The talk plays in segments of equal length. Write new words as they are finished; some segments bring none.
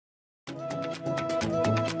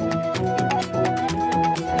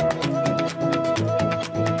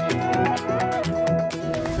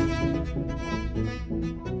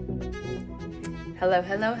Hello,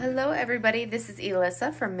 hello, hello everybody. This is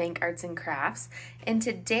Elissa from Mink Arts and Crafts, and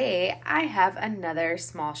today I have another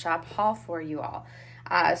small shop haul for you all.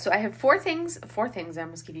 So I have four things, I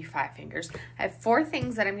almost give you 5 fingers. I have 4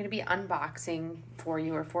 things that I'm going to be unboxing for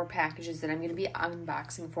you, or 4 packages that I'm going to be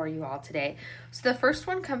unboxing for you all today. So the first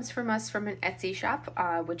one comes from us from an Etsy shop,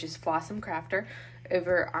 which is Flossom Crafter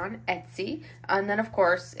over on Etsy. And then of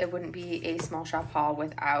course it wouldn't be a small shop haul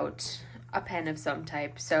without a pen of some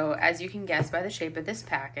type. So as you can guess by the shape of this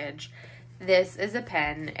package, this is a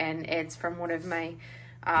pen, and it's from one of my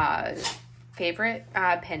favorite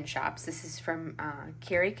pen shops. This is from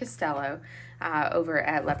Carrie Costello over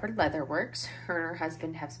at Leopard Leather Works. Her and her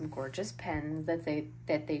husband have some gorgeous pens that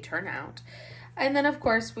they turn out. And then of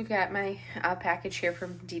course we've got my package here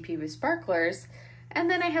from DP with Sparklers, and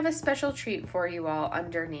then I have a special treat for you all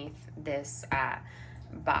underneath this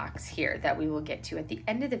box here that we will get to at the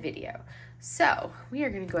end of the video. So we are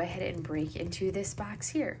going to go ahead and break into this box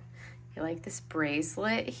here. You like this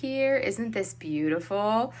bracelet here? Isn't this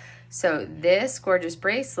beautiful? So this gorgeous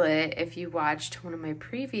bracelet, if you watched one of my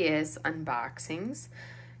previous unboxings,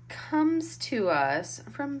 comes to us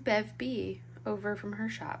from Bev B over from her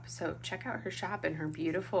shop. So check out her shop and her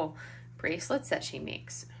beautiful bracelets that she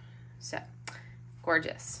makes. So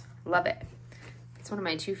gorgeous, love it. It's one of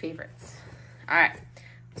my 2 favorites. All right,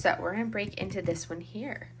 so we're gonna break into this one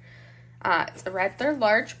here. It's a rather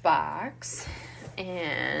large box,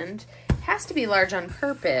 and has to be large on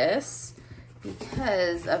purpose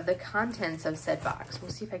because of the contents of said box.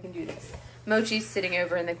 We'll see if I can do this. Mochi's sitting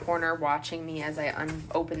over in the corner watching me as I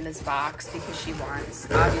open this box because she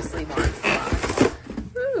obviously wants the box.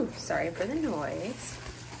 Ooh, sorry for the noise.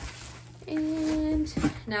 And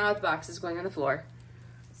now the box is going on the floor,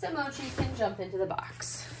 so Mochi can jump into the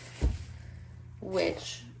box,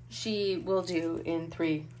 which she will do in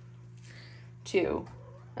 3, 2,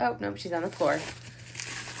 oh, nope, she's on the floor.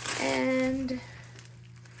 And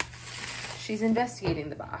she's investigating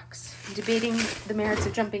the box, debating the merits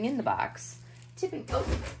of jumping in the box, tipping, oh,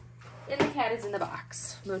 and the cat is in the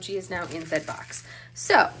box. Mochi is now in said box.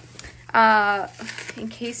 So, in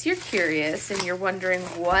case you're curious and you're wondering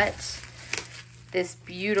what this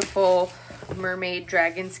beautiful mermaid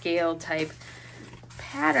dragon scale type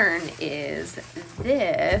pattern is,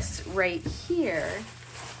 this right here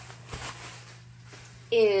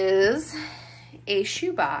is a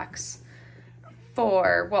shoebox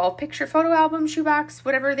for, well, picture photo album shoebox,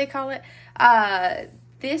 whatever they call it.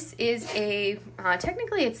 This is a,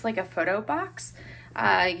 technically it's like a photo box,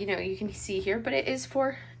 you know, you can see here, but it is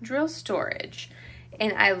for drill storage.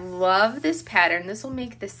 And I love this pattern. This will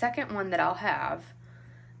make the second one that I'll have.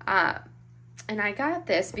 And I got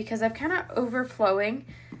this because I've kind of overflowing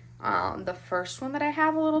the first one that I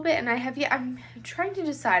have a little bit, and I'm trying to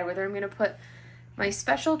decide whether I'm going to put my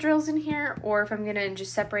special drills in here or if I'm going to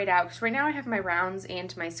just separate out, because right now I have my rounds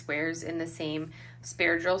and my squares in the same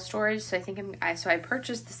spare drill storage. So I think I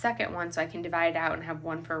purchased the second one so I can divide it out and have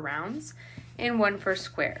one for rounds and one for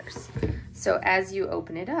squares. So as you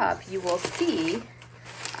open it up, you will see,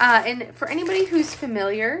 and for anybody who's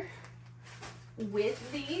familiar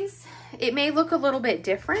with these, it may look a little bit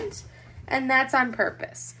different, and that's on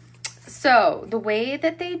purpose. So the way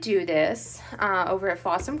that they do this over at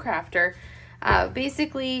Flossom Crafter,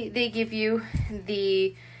 basically they give you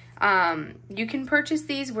the, you can purchase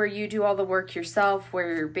these where you do all the work yourself,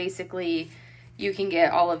 where basically you can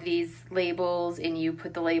get all of these labels and you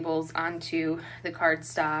put the labels onto the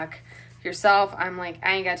cardstock yourself. I'm like,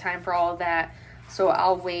 I ain't got time for all of that, so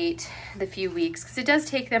I'll wait the few weeks, because it does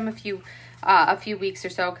take them a few weeks or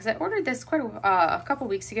so, because I ordered this quite a couple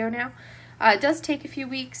weeks ago now. It does take a few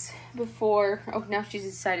weeks before, oh, now she's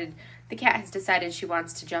decided, the cat has decided she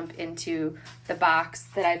wants to jump into the box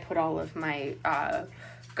that I put all of my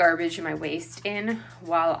garbage and my waste in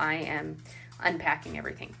while I am unpacking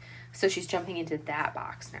everything. So she's jumping into that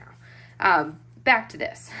box now. Back to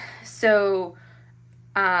this. So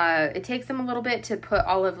it takes them a little bit to put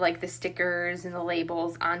all of like the stickers and the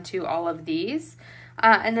labels onto all of these.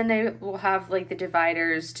 And then they will have like the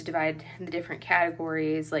dividers to divide the different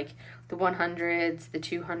categories, like the 100s, the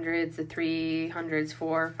 200s, the 300s,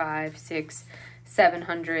 4, 5, 6,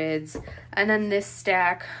 700s. And then this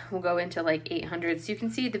stack will go into like 800s. So you can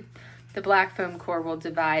see the black foam core will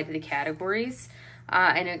divide the categories.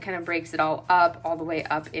 And it kind of breaks it all the way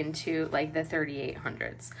up into like the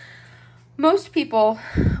 3800s. Most people,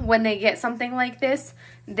 when they get something like this,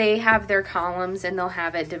 they have their columns and they'll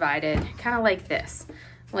have it divided kind of like this.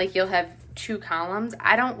 Like you'll have 2 columns.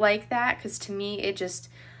 I don't like that, because to me,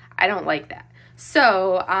 I don't like that.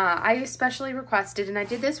 So I especially requested, and I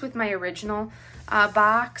did this with my original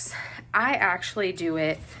box, I actually do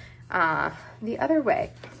it the other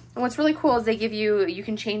way. And what's really cool is they give you, you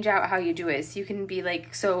can change out how you do it. So you can be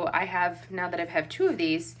like, so I have, now that I have 2 of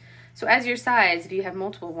these, so as your size, if you have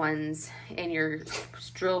multiple ones and your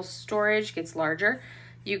drill storage gets larger,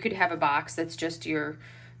 you could have a box that's just your,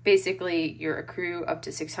 basically your accrue up to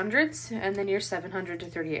 600s and then your 700 to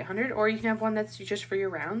 3800, or you can have one that's just for your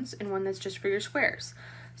rounds and one that's just for your squares.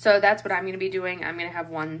 So that's what I'm going to be doing. I'm going to have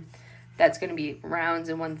one that's going to be rounds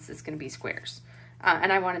and one that's going to be squares.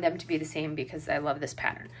 And I wanted them to be the same because I love this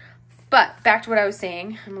pattern. But back to what I was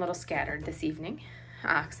saying, I'm a little scattered this evening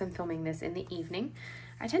because I'm filming this in the evening.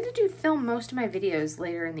 I tend to film most of my videos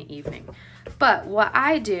later in the evening. But what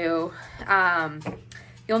I do,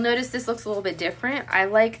 you'll notice this looks a little bit different. I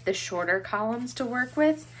like the shorter columns to work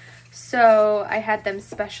with. So I had them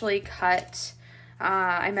specially cut.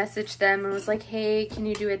 I messaged them and was like, hey, can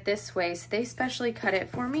you do it this way? So they specially cut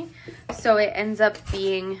it for me. So it ends up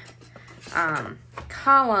being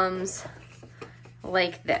columns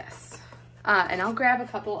like this. And I'll grab a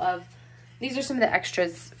couple of, these are some of the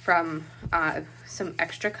extras from some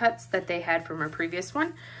extra cuts that they had from our previous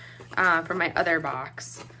one, from my other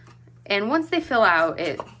box. And once they fill out,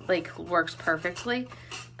 it like works perfectly.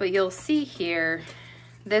 But you'll see here,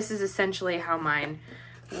 this is essentially how mine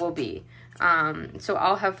will be. So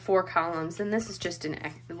I'll have 4 columns, and this is just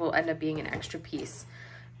will end up being an extra piece.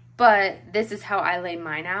 But this is how I lay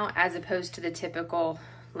mine out, as opposed to the typical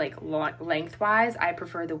like lengthwise. I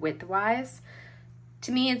prefer the widthwise.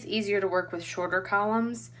 To me, it's easier to work with shorter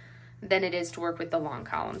columns than it is to work with the long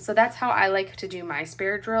columns. So that's how I like to do my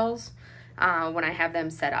spare drills when I have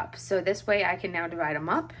them set up. So this way I can now divide them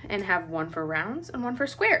up and have one for rounds and one for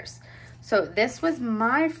squares. So this was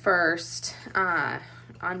my first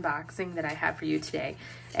unboxing that I have for you today.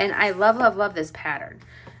 And I love, love, love this pattern.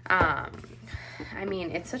 I mean,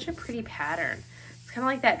 it's such a pretty pattern. It's kind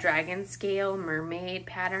of like that dragon scale mermaid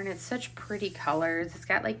pattern. It's such pretty colors. It's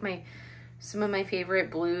got like some of my favorite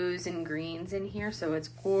blues and greens in here. So it's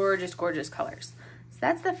gorgeous, gorgeous colors. So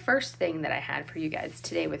that's the first thing that I had for you guys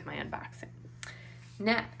today with my unboxing.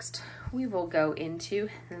 Next, we will go into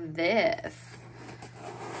this.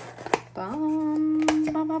 Bum,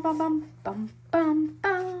 bum, bum, bum, bum, bum, bum,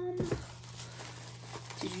 bum.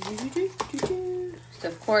 So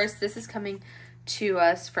of course, this is coming to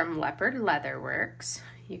us from Leopard Leatherworks.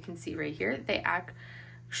 You can see right here, they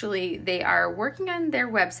are working on their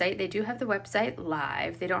website. They do have the website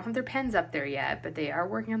live. They don't have their pens up there yet, but they are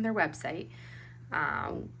working on their website,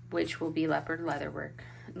 which will be Leopard Leatherwork,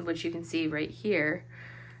 which you can see right here.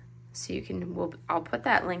 So you can, I'll put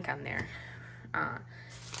that link on there.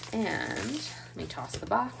 And let me toss the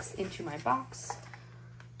box into my box.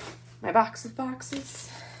 My box of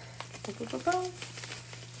boxes. Go, go, go, go.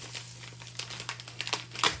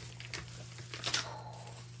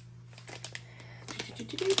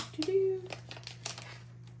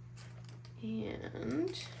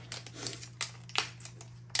 And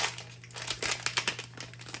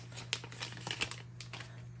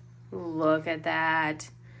look at that.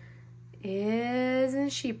 Isn't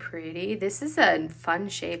she pretty? This is a fun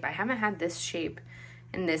shape. I haven't had this shape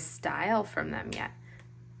in this style from them yet,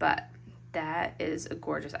 but that is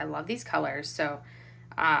gorgeous. I love these colors. So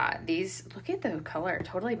these, look at the color, it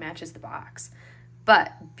totally matches the box.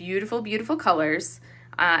 But beautiful, beautiful colors.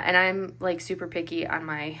 And I'm like super picky on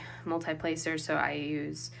my multi-placer, so I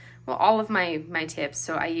use, well, all of my tips.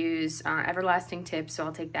 So I use everlasting tips, so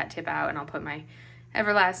I'll take that tip out and I'll put my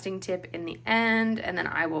everlasting tip in the end, and then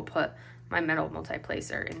I will put my metal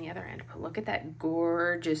multi-placer in the other end. But look at that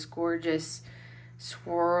gorgeous, gorgeous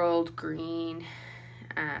swirled green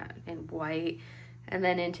and white, and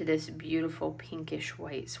then into this beautiful pinkish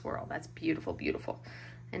white swirl. That's beautiful, beautiful.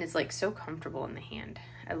 And it's like so comfortable in the hand.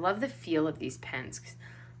 I love the feel of these pens.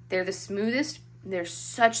 They're the smoothest. They're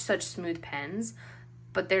such smooth pens,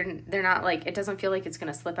 but they're not like, it doesn't feel like it's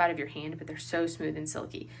gonna slip out of your hand, but they're so smooth and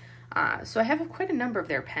silky. So I have quite a number of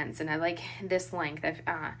their pens, and I like this length.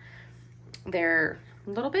 They're a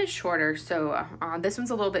little bit shorter, so this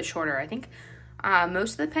one's a little bit shorter. I think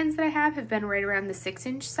most of the pens that I have been right around the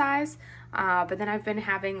 6-inch size, but then I've been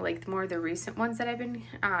having like more of the recent ones that I've been,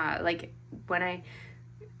 like when I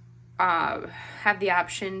have the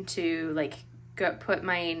option to like put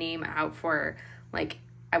my name out for like,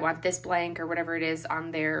 I want this blank or whatever it is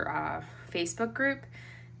on their Facebook group,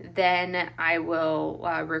 then I will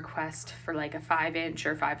request for like a 5-inch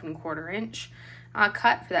or 5 1/4 inch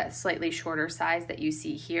cut for that slightly shorter size that you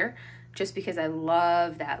see here, just because I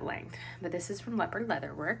love that length. But this is from Leopard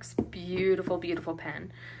Leatherworks. Beautiful, beautiful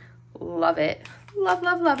pen. Love it. Love,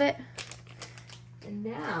 love, love it. And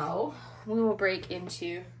now we will break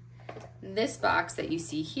into this box that you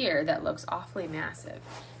see here that looks awfully massive.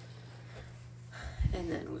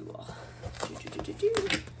 And then we will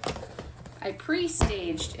I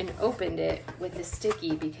pre-staged and opened it with the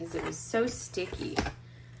sticky because it was so sticky.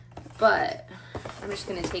 But I'm just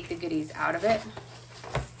gonna take the goodies out of it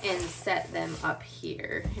and set them up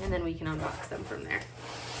here, and then we can unbox them from there.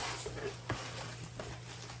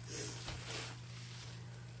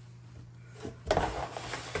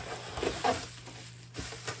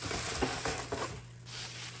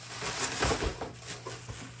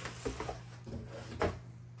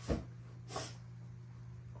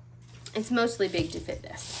 It's mostly big to fit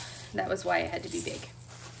this. That was why it had to be big.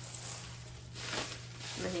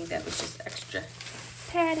 And I think that was just extra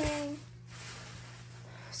padding.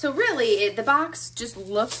 So really, the box just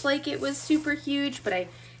looked like it was super huge, but at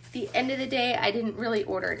the end of the day, I didn't really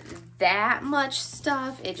order that much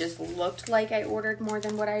stuff. It just looked like I ordered more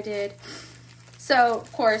than what I did. So,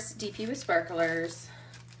 of course, DP with sparklers.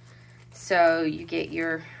 So you get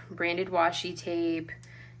your branded washi tape,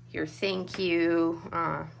 your thank you,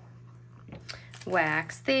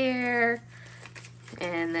 wax there,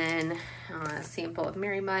 and then a sample of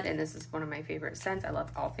Mary Mud, and this is one of my favorite scents. I love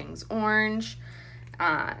all things orange.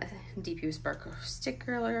 DP Sparkle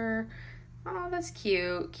sticker. Oh, that's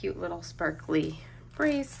cute. Cute little sparkly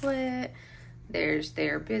bracelet. There's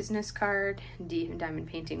their business card, diamond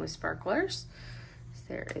painting with sparklers. So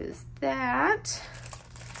there is that.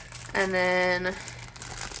 And then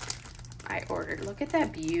I ordered, look at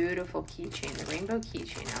that beautiful keychain, the rainbow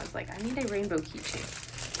keychain. I was like, I need a rainbow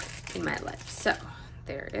keychain in my life. So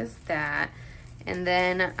there is that. And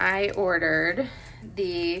then I ordered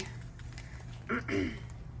the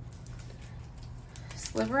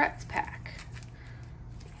Sliverettes pack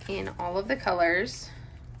in all of the colors.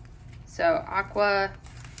 So aqua,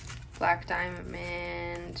 black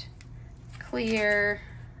diamond, clear,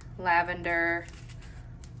 lavender,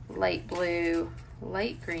 light blue,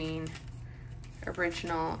 light green,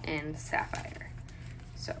 original, and sapphire.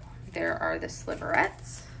 So there are the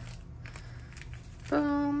Sliverettes.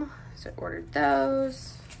 Boom. So I ordered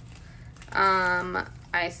those.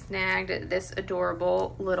 I snagged this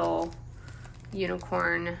adorable little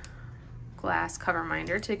unicorn glass cover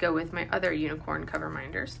minder to go with my other unicorn cover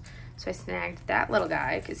minders. So I snagged that little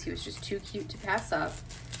guy because he was just too cute to pass up.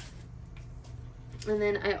 And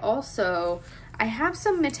then I have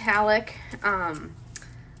some metallic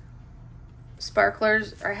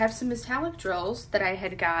sparklers, or I have some metallic drills that I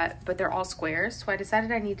had got, but they're all squares. So I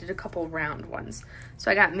decided I needed a couple round ones.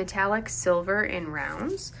 So I got metallic silver in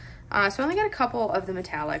rounds. So I only got a couple of the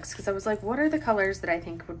metallics because I was like, what are the colors that I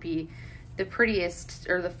think would be the prettiest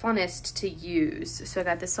or the funnest to use? So I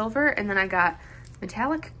got the silver, and then I got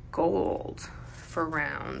metallic gold for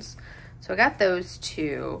rounds. So I got those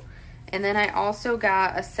two. And then I also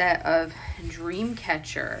got a set of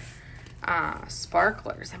Dreamcatcher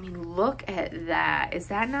sparklers. I mean, look at that. Is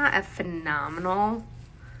that not a phenomenal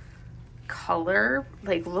color?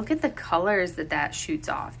 Like, look at the colors that shoots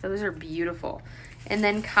off. Those are beautiful. And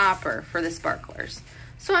then copper for the sparklers.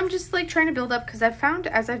 So I'm just like trying to build up, because I've found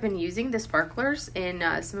as I've been using the sparklers in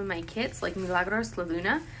some of my kits, like Milagros La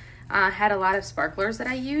Luna had a lot of sparklers that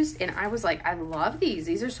I used, and I was like, I love these.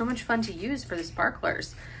 These are so much fun to use for the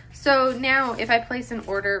sparklers. So now if I place an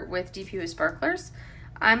order with DP with sparklers,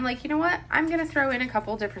 I'm like, you know what? I'm gonna throw in a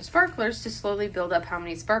couple different sparklers to slowly build up how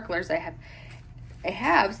many sparklers I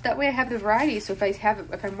have. So that way I have the variety. So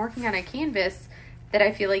if I'm working on a canvas that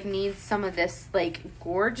I feel like needs some of this like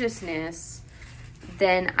gorgeousness,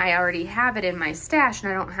 then I already have it in my stash,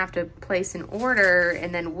 and I don't have to place an order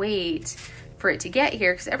and then wait for it to get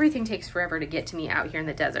here, because everything takes forever to get to me out here in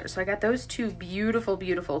the desert. So I got those two beautiful,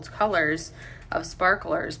 beautiful colors of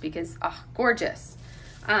sparklers because, oh, gorgeous.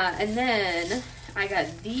 And then I got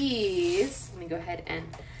these. Let me go ahead and,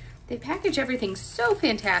 they package everything so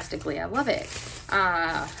fantastically. I love it.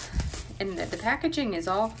 And the packaging is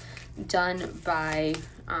all done by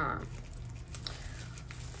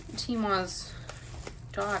Tima's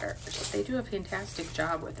daughters. They do a fantastic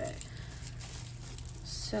job with it.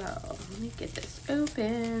 So let me get this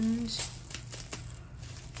opened.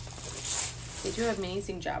 They do an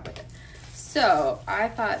amazing job with it. So I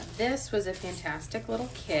thought this was a fantastic little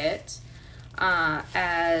kit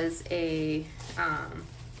as a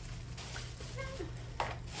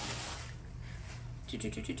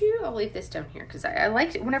I'll leave this down here because I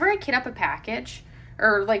like it. Whenever I kit up a package,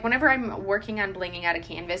 or like whenever I'm working on blinging out a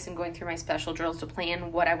canvas and going through my special drills to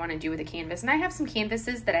plan what I want to do with a canvas, and I have some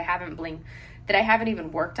canvases that I haven't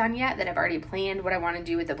even worked on yet, that I've already planned what I want to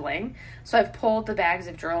do with the bling. So I've pulled the bags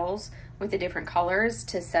of drills with the different colors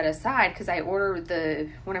to set aside, because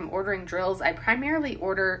when I'm ordering drills, I primarily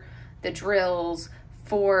order the drills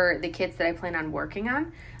for the kits that I plan on working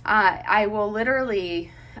on. I will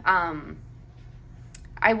literally, I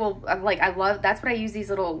love, that's what I use these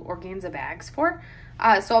little organza bags for.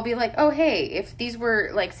 So I'll be like, oh, hey, if these were,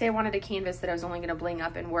 like, say I wanted a canvas that I was only going to bling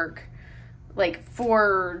up and work, like,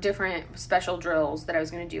 4 different special drills that I was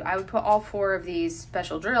going to do, I would put all 4 of these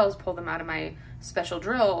special drills, pull them out of my special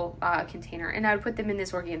drill container, and I would put them in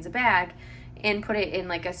this organza bag and put it in,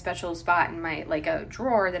 like, a special spot in my, like, a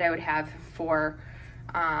drawer that I would have for,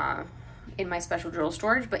 in my special drill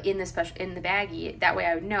storage, but in the baggie. That way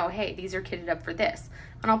I would know, hey, these are kitted up for this.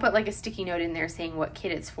 And I'll put, like, a sticky note in there saying what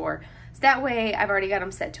kit it's for. So that way I've already got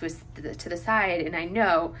them set to the side, and I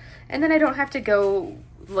know, and then I don't have to go,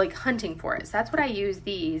 like, hunting for it. So that's what I use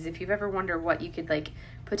these. If you've ever wondered what you could, like,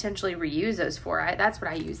 potentially reuse those for, that's what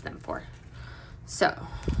I use them for. So,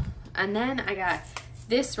 and then I got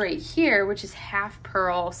this right here, which is half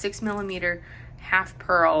pearl, 6mm half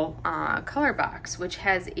pearl color box, which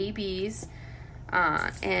has ABs,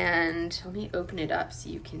 and let me open it up so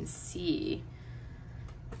you can see.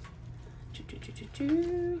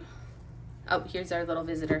 Oh, here's our little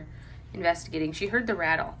visitor investigating. She heard the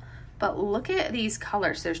rattle. But look at these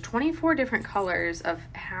colors. There's 24 different colors of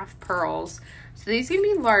half pearls. So these are going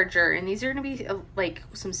to be larger, and these are going to be like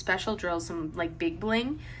some special drills, some like big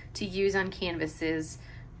bling to use on canvases.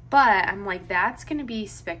 But I'm like, that's going to be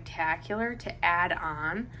spectacular to add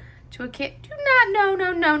on to a kit. Do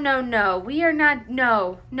not, no. We are not,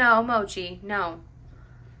 no, Mochi, no.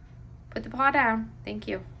 Put the paw down. Thank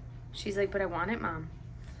you. She's like, but I want it, Mom.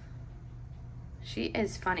 She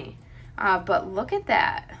is funny. But look at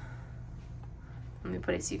that. Let me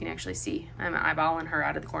put it so you can actually see. I'm eyeballing her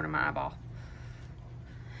out of the corner of my eyeball.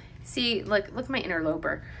 See, look at my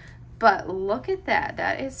interloper. But look at that.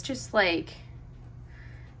 That is just like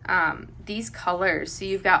these colors. So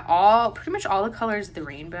you've got pretty much all the colors of the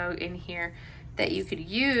rainbow in here that you could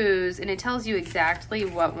use, and it tells you exactly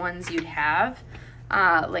what ones you'd have.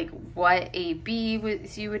 Like what AB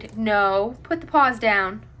was you would no. Put the paws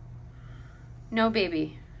down. No,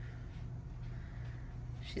 baby.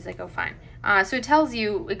 She's like, oh, fine. So it tells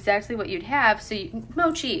you exactly what you'd have. So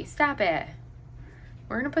Mochi, stop it.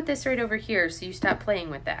 We're gonna put this right over here so you stop playing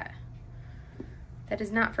with that. That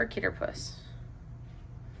is not for Kitterpuss.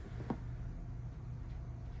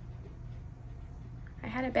 I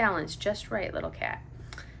had it balanced just right, little cat.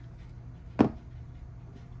 I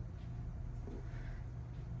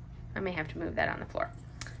may have to move that on the floor.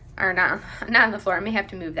 Or not on the floor. I may have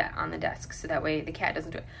to move that on the desk so that way the cat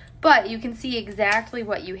doesn't do it. But you can see exactly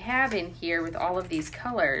what you have in here with all of these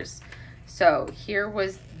colors. So here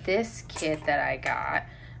was this kit that I got.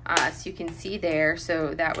 So you can see there.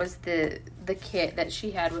 So that was the kit that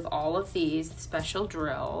she had with all of these special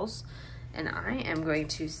drills. And I am going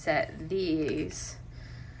to set these.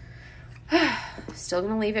 Still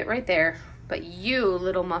going to leave it right there. But you,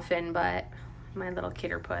 little muffin butt, my little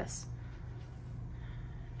Kitterpuss,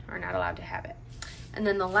 are not allowed to have it. And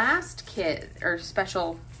then the last kit or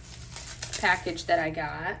special package that I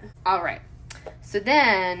got. All right. So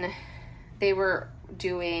then they were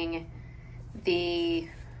doing the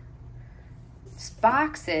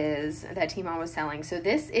boxes that T-Mom was selling. So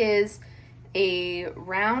this is a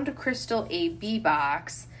round crystal AB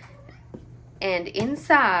box, and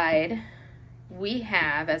inside we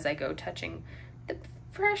have, as I go touching the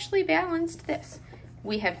freshly balanced this,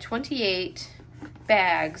 we have 28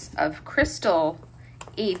 bags of crystal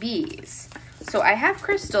ABs. So I have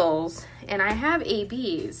crystals and I have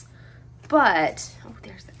ABs, but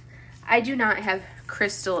I do not have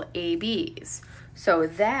crystal ABs. So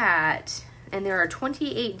that, and there are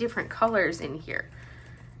 28 different colors in here,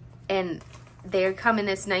 and they come in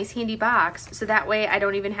this nice handy box, so that way I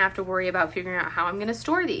don't even have to worry about figuring out how I'm going to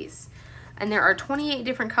store these. And there are 28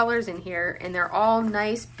 different colors in here, and they're all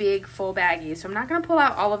nice big full baggies. So I'm not going to pull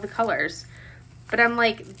out all of the colors, but I'm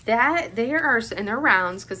like, that there are, and they're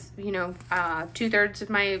rounds, because you know 2/3 of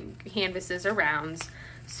my canvases are rounds,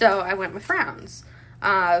 so I went with rounds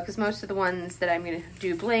because most of the ones that I'm going to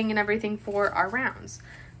do bling and everything for are rounds.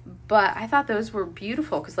 But I thought those were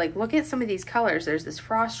beautiful because, like, look at some of these colors. There's this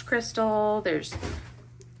frost crystal,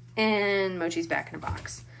 and Mochi's back in a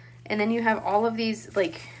box. And then you have all of these,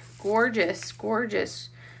 like, gorgeous.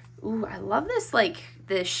 Ooh, I love this, like,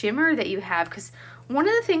 the shimmer that you have, because one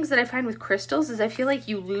of the things that I find with crystals is I feel like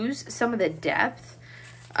you lose some of the depth,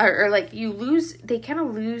 or like, they kind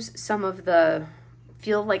of lose some of the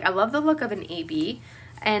feel. Like, I love the look of an AB,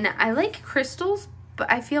 and I like crystals,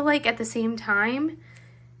 but I feel like at the same time,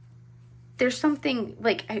 there's something,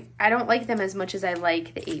 like, I don't like them as much as I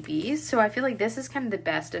like the ABs. So I feel like this is kind of the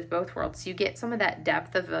best of both worlds. You get some of that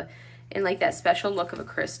depth of and like that special look of a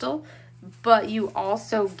crystal, but you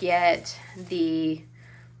also get the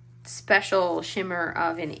special shimmer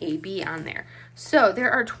of an AB on there. So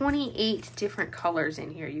there are 28 different colors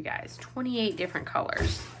in here, you guys. 28 different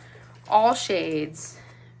colors. All shades.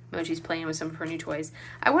 Mochi's playing with some of her new toys.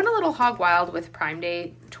 I went a little hog wild with Prime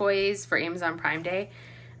Day toys for Amazon Prime Day.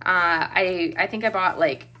 I think I bought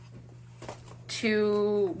like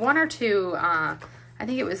one or two, I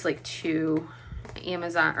think it was like 2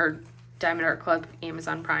 Amazon or Diamond Art Club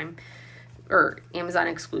Amazon Prime or Amazon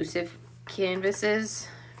exclusive canvases.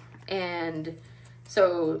 And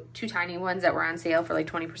so 2 tiny ones that were on sale for like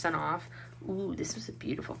 20% off. Ooh, this was a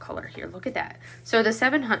beautiful color here. Look at that. So the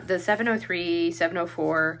 703,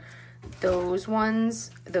 704, those ones,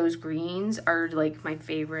 those greens are like my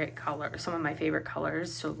favorite color, some of my favorite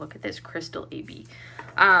colors. So look at this crystal AB.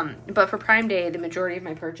 But for Prime Day, the majority of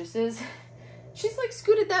my purchases, she's like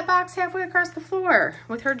scooted that box halfway across the floor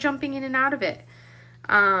with her jumping in and out of it.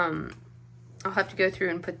 I'll have to go through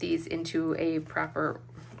and put these into a proper,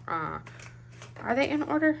 are they in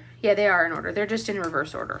order? Yeah, they are in order. They're just in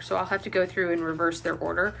reverse order. So I'll have to go through and reverse their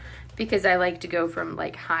order because I like to go from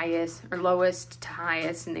like highest or lowest to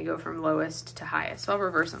highest, and they go from lowest to highest. So I'll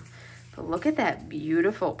reverse them. But look at that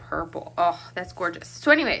beautiful purple. Oh, that's gorgeous.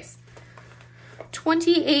 So anyways,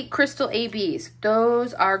 28 crystal ABs.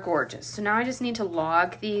 Those are gorgeous. So now I just need to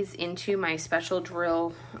log these into my special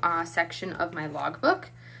drill section of my logbook,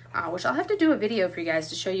 which I'll have to do a video for you guys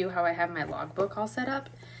to show you how I have my logbook all set up.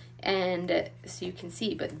 And so you can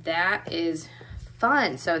see, but that is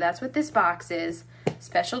fun. So that's what this box is.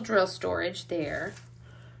 Special drill storage there.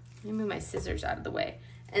 Let me move my scissors out of the way.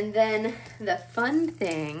 And then the fun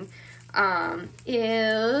thing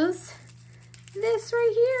is this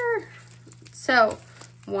right here. So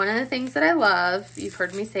one of the things that I love, you've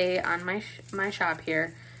heard me say on my shop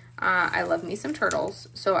here, I love me some turtles.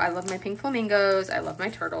 So I love my pink flamingos. I love my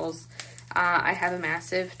turtles. I have a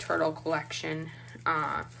massive turtle collection.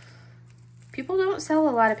 People don't sell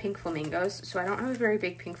a lot of pink flamingos, so I don't have a very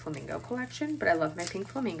big pink flamingo collection, but I love my pink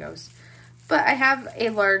flamingos. But I have a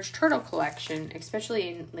large turtle collection, especially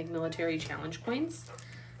in like military challenge coins.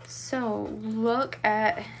 So look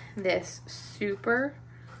at this super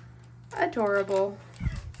adorable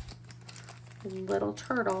little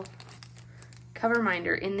turtle cover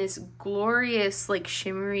minder in this glorious like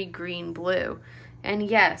shimmery green blue. And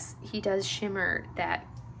yes, he does shimmer that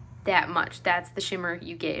much. That's the shimmer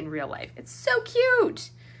you get in real life. It's so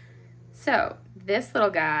cute. So this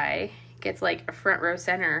little guy gets like a front row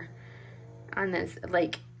center on this,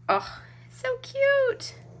 like, oh, so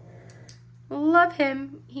cute. Love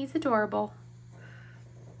him. He's adorable.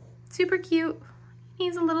 Super cute.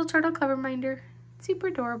 He's a little turtle cover minder. Super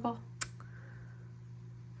adorable.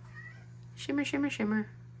 Shimmer, shimmer, shimmer.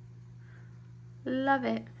 Love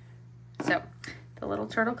it. So the little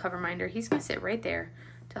turtle cover minder, he's gonna sit right there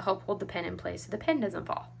to help hold the pen in place so the pen doesn't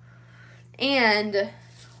fall. And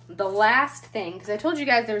the last thing, because I told you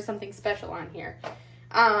guys there was something special on here.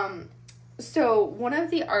 So one of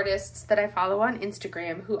the artists that I follow on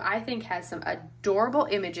Instagram, who I think has some adorable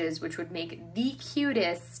images, which would make the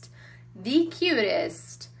cutest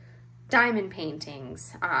diamond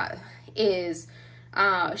paintings, is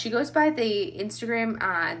she goes by the Instagram,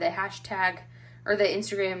 the hashtag, or the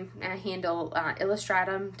Instagram handle,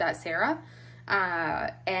 illustratum.sarah.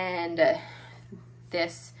 And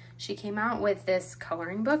she came out with this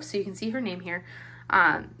coloring book, so you can see her name here,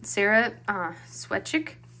 Sarah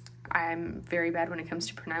Swetchik. I'm very bad when it comes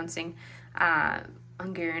to pronouncing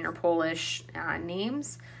Hungarian or Polish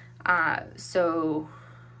names, so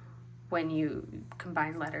when you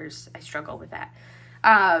combine letters, I struggle with that.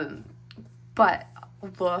 But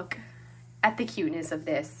look at the cuteness of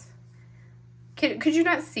this. Could you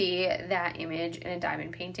not see that image in a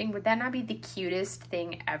diamond painting? Would that not be the cutest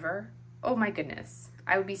thing ever? Oh my goodness.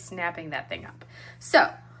 I would be snapping that thing up.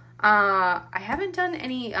 So, I haven't done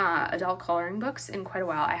any adult coloring books in quite a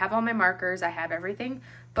while. I have all my markers. I have everything.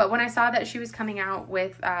 But when I saw that she was coming out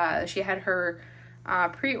with, she had her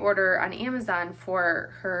pre-order on Amazon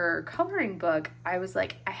for her coloring book, I was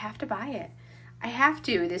like, I have to buy it. I have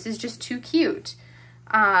to. This is just too cute.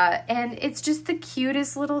 And it's just the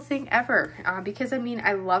cutest little thing ever, because I mean,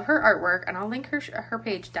 I love her artwork, and I'll link her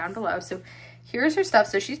page down below. So here's her stuff.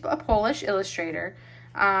 So she's a Polish illustrator,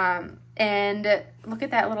 and look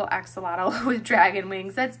at that little axolotl with dragon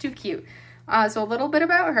wings. That's too cute. So a little bit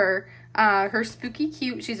about her. Her spooky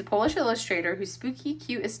cute, she's a Polish illustrator whose spooky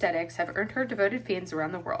cute aesthetics have earned her devoted fans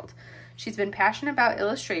around the world. She's been passionate about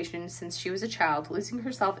illustration since she was a child, losing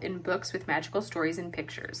herself in books with magical stories and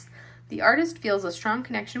pictures. The artist feels a strong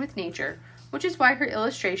connection with nature, which is why her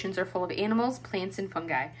illustrations are full of animals, plants, and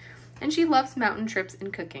fungi. and she loves mountain trips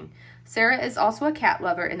and cooking. Sarah is also a cat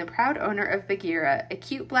lover and the proud owner of Bagheera, a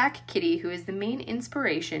cute black kitty who is the main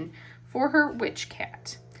inspiration for her witch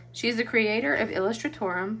cat. She is the creator of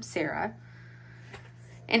Illustratorum Sarah,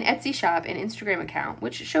 an Etsy shop and Instagram account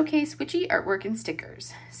which showcase witchy artwork and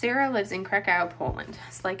stickers. Sarah lives in Krakow, Poland.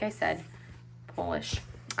 It's like I said, Polish.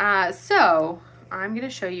 So I'm going to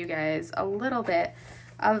show you guys a little bit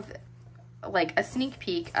of like a sneak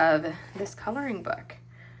peek of this coloring book.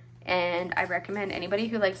 And I recommend anybody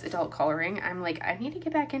who likes adult coloring, I'm like, I need to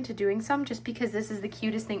get back into doing some just because this is the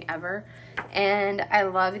cutest thing ever. And I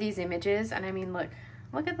love these images. And I mean, look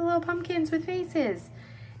at the little pumpkins with faces.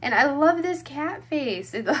 And I love this cat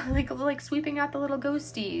face. It's like sweeping out the little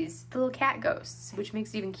ghosties, the little cat ghosts, which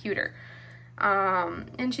makes it even cuter.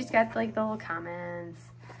 And she's got like the little comments.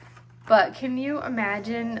 But can you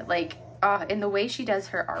imagine like, in the way she does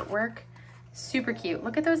her artwork? Super cute.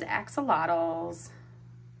 Look at those axolotls.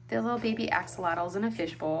 The little baby axolotls in a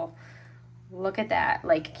fishbowl. Look at that.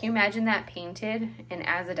 Like, can you imagine that painted and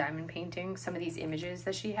as a diamond painting? Some of these images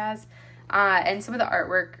that she has. And some of the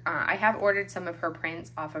artwork, I have ordered some of her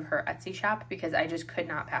prints off of her Etsy shop because I just could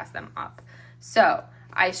not pass them up. So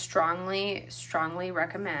I strongly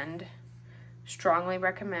recommend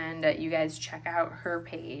that you guys check out her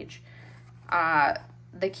page.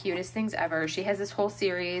 The cutest things ever. She has this whole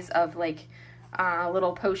series of like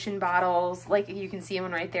little potion bottles. Like you can see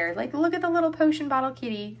one right there. Like look at the little potion bottle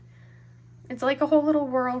kitty. It's like a whole little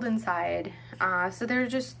world inside. So they're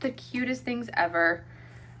just the cutest things ever.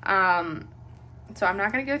 So I'm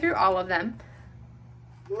not going to go through all of them.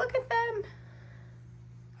 Look at them.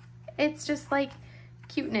 It's just like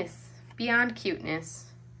cuteness, beyond cuteness.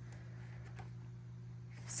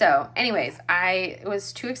 So anyways, I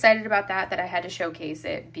was too excited about that I had to showcase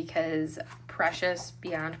it because precious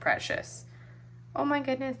beyond precious. Oh my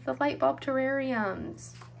goodness, the light bulb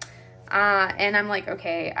terrariums. And I'm like,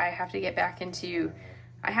 okay, I have to get back into,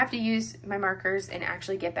 I have to use my markers and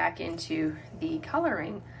actually get back into the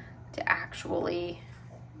coloring to actually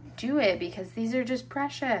do it because these are just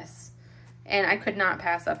precious. And I could not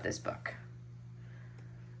pass up this book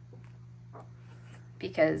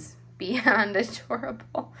because beyond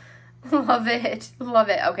adorable. Love it. Love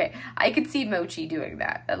it. Okay, I could see Mochi doing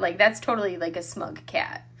that. Like, that's totally like a smug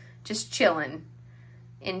cat. Just chilling.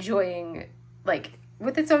 Enjoying, like,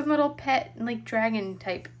 with its own little pet, like, dragon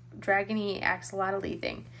type, dragony axolotl-y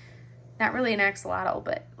thing. Not really an axolotl,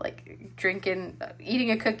 but, like,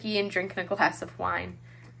 eating a cookie and drinking a glass of wine.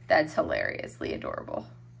 That's hilariously adorable.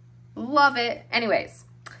 Love it. Anyways,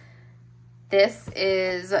 this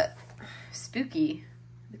is Spooky,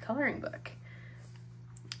 the coloring book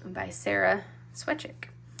by Sarah Swetchick.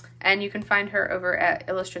 And you can find her over at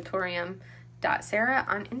illustratorium.sarah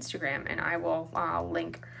on Instagram. And I will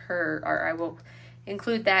link her, or I will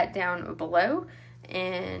include that down below.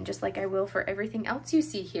 And just like I will for everything else you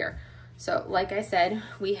see here. So like I said,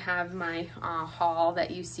 we have my haul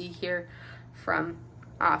that you see here from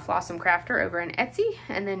Flossom Crafter over on Etsy.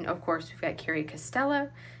 And then of course we've got Carrie Costello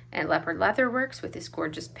and Leopard Leatherworks with this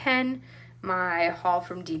gorgeous pen. My haul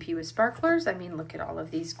from DP with Sparklers. I mean, look at all of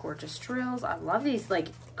these gorgeous drills. I love these, like,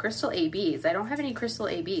 crystal ABs. I don't have any crystal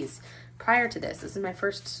ABs prior to this. This is my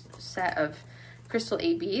first set of crystal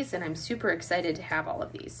ABs, and I'm super excited to have all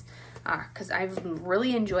of these because I'm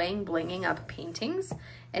really enjoying blinging up paintings.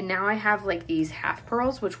 And now I have, like, these half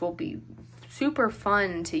pearls, which will be super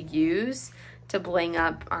fun to use to bling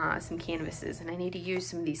up some canvases. And I need to use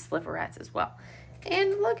some of these sliverettes as well.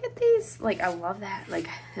 And look at these, like, I love that. Like,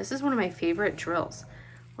 this is one of my favorite drills.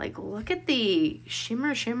 Like, look at the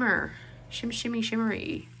shimmer, shimmy,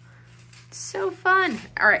 shimmery. It's so fun.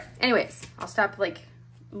 All right, anyways, I'll stop, like,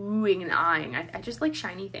 oohing and eyeing. I just like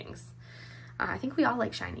shiny things. I think we all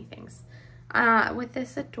like shiny things. With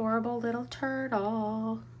this adorable little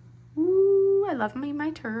turtle. Ooh, I love me,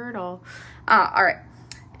 my turtle. All right,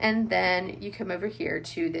 and then you come over here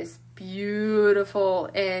to this beautiful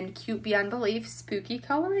and cute beyond belief spooky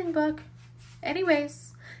coloring book.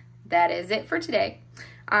 Anyways, that is it for today.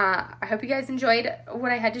 I hope you guys enjoyed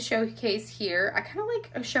what I had to showcase here. I kind of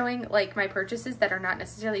like showing like my purchases that are not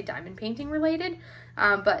necessarily diamond painting related,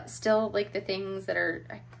 but still like the things that are,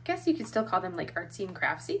 I guess you could still call them like artsy and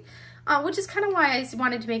craftsy, which is kind of why I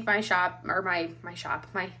wanted to make my shop, or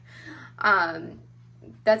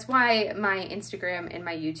that's why my Instagram and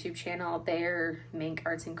my YouTube channel, they're Mink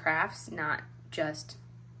Arts and Crafts, not just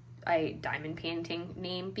a diamond painting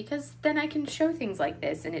name, because then I can show things like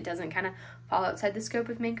this and it doesn't kind of fall outside the scope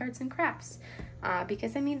of Mink Arts and Crafts.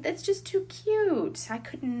 Because, I mean, that's just too cute. I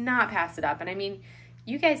could not pass it up. And, I mean,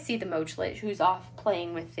 you guys see the Mochlet who's off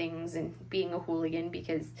playing with things and being a hooligan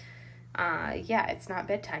because Yeah, it's not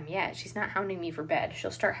bedtime yet. She's not hounding me for bed.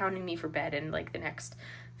 She'll start hounding me for bed in like the next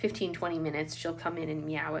 15-20 minutes. She'll come in and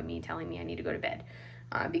meow at me, telling me I need to go to bed,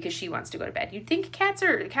 because she wants to go to bed. You'd think cats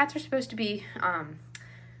are supposed to be,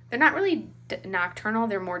 they're not really nocturnal.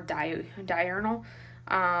 They're more diurnal.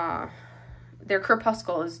 Their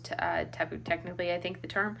crepuscle is technically, I think, the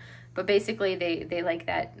term, but basically they like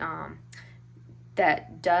that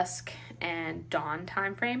that dusk and dawn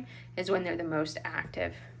time frame is when they're the most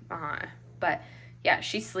active. But yeah,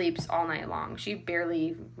 she sleeps all night long. She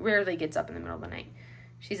rarely gets up in the middle of the night.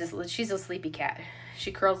 She's a sleepy cat.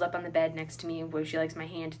 She curls up on the bed next to me where she likes my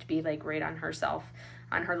hand to be like right on herself,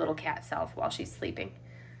 on her little cat self while she's sleeping.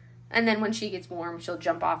 And then when she gets warm, she'll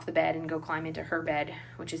jump off the bed and go climb into her bed,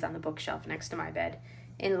 which is on the bookshelf next to my bed,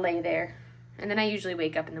 and lay there. And then I usually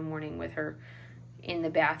wake up in the morning with her in the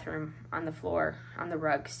bathroom on the floor, on the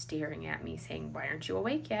rug, staring at me saying, "Why aren't you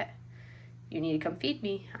awake yet? You need to come feed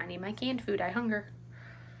me. I need my canned food. I hunger."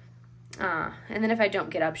 And then if I don't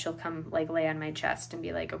get up, she'll come like lay on my chest and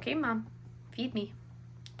be like, "Okay, Mom, feed me."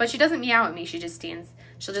 But she doesn't meow at me. She just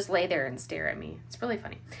she'll just lay there and stare at me. It's really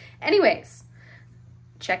funny. Anyways,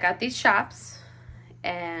 check out these shops,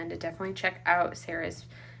 and definitely check out Sarah's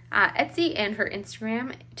Etsy and her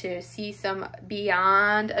Instagram to see some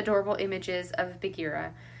beyond adorable images of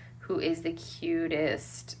Bagheera, who is the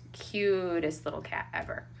cutest little cat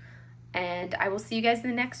ever. And I will see you guys in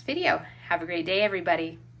the next video. Have a great day,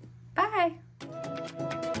 everybody. Bye.